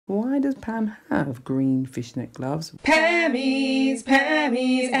why does Pam have green fishnet gloves? Pammy's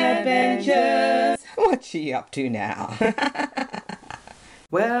Adventures. What's she up to now?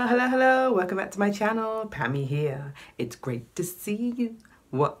 Well, hello, welcome back to my channel. Pammy here. It's great to see you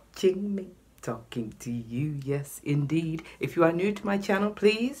watching me, talking to you, yes indeed. If you are new to my channel,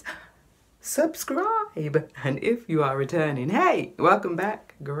 please subscribe. And if you are returning, hey, welcome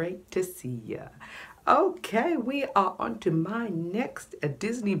back. Great to see ya. Okay, we are on to my next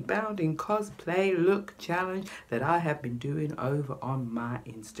Disneybound Cosplay look challenge that I have been doing over on my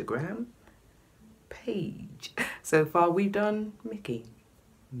Instagram page. So far we've done Mickey,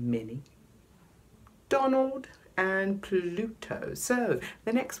 Minnie, Donald and Pluto. So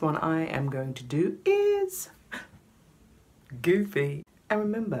the next one I am going to do is Goofy. And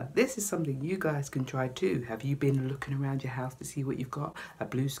remember, this is something you guys can try too. Have you been looking around your house to see what you've got? A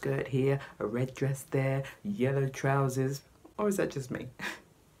blue skirt here, a red dress there, yellow trousers, or is that just me?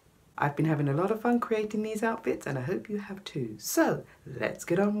 I've been having a lot of fun creating these outfits and I hope you have too. So let's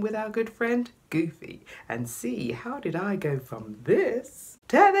get on with our good friend Goofy and see how did I go from this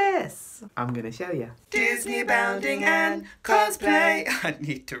to this. I'm gonna show you. Disneybounding and cosplay. I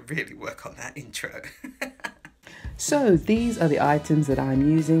need to really work on that intro. So these are the items that I'm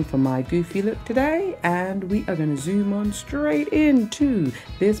using for my Goofy look today, and we are going to zoom on straight into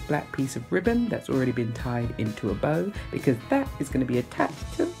this black piece of ribbon that's already been tied into a bow, because that is going to be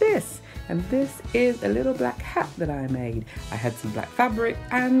attached to this. And this is a little black hat that I made. I had some black fabric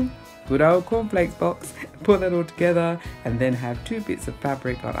and good old cornflakes box, put that all together and then have two bits of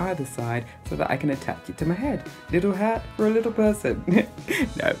fabric on either side so that I can attach it to my head. Little hat for a little person.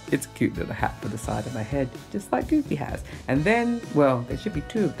 No, it's a cute little hat for the side of my head, just like Goofy has. And then, well, there should be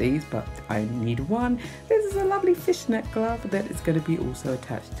two of these, but I only need one. This is a lovely fishnet glove that is going to be also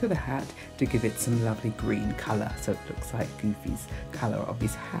attached to the hat to give it some lovely green colour, so it looks like Goofy's colour of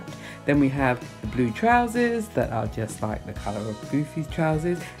his hat. Then we have the blue trousers that are just like the colour of Goofy's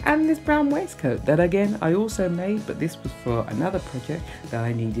trousers, and this brown waistcoat that again I also made, but this was for another project that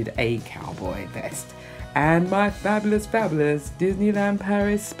I needed a cowboy vest. And my fabulous Disneyland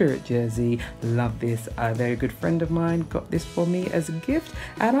Paris spirit jersey. Love this. A very good friend of mine got this for me as a gift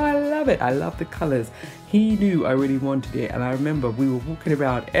and I love it. I love the colours. He knew I really wanted it, and I remember we were walking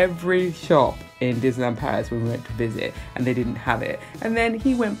around every shop in Disneyland Paris when we went to visit and they didn't have it. And then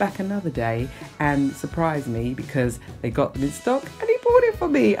he went back another day and surprised me because they got them in stock and he bought it for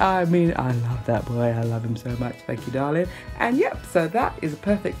me. I mean, I love that boy. I love him so much. Thank you, darling. And yep, so that is a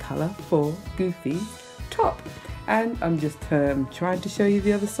perfect colour for Goofy's top. And I'm just trying to show you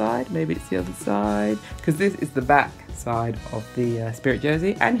the other side. Maybe it's the other side, because this is the back side of the spirit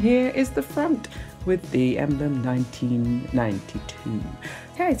jersey, and here is the front with the emblem 1992.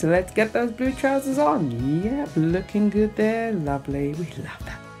 Okay, so let's get those blue trousers on. Yep, looking good there. Lovely. We love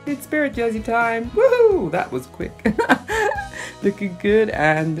that. It's spirit jersey time. Woohoo! That was quick. Looking good,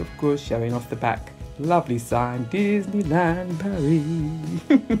 and of course showing off the back. Lovely sign, Disneyland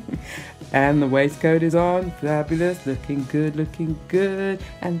Paris. And the waistcoat is on, fabulous, looking good.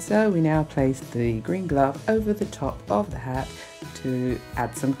 And so we now place the green glove over the top of the hat to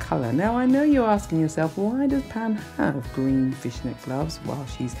add some colour. Now I know you're asking yourself, why does Pam have green fishnet gloves while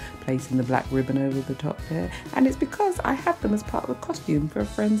she's placing the black ribbon over the top there? And it's because I have them as part of a costume for a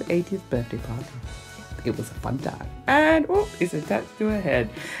friend's 80th birthday party. It was a fun time. And oh, it's attached to her head.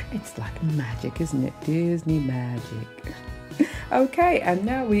 It's like magic, isn't it? Disney magic. Okay, and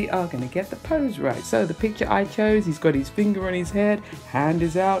now we are going to get the pose right. So the picture I chose, he's got his finger on his head, hand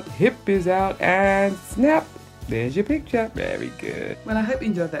is out, hip is out, and snap. There's your picture. Very good. Well, I hope you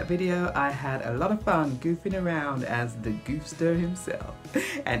enjoyed that video. I had a lot of fun goofing around as the Goofster himself.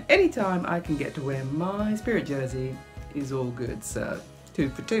 And anytime I can get to wear my spirit jersey is all good, so 2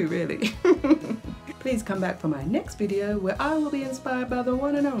 for 2 really. Please come back for my next video where I will be inspired by the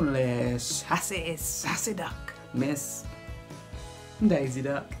one and only sassy duck, Miss Daisy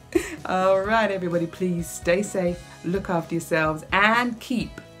Duck. Alright everybody, please stay safe, look after yourselves and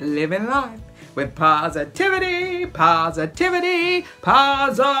keep living life with positivity. Pammy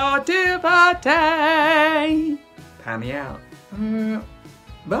out.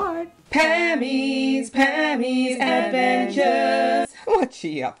 Bye. Pammy's Adventures. What's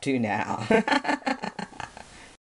she up to now?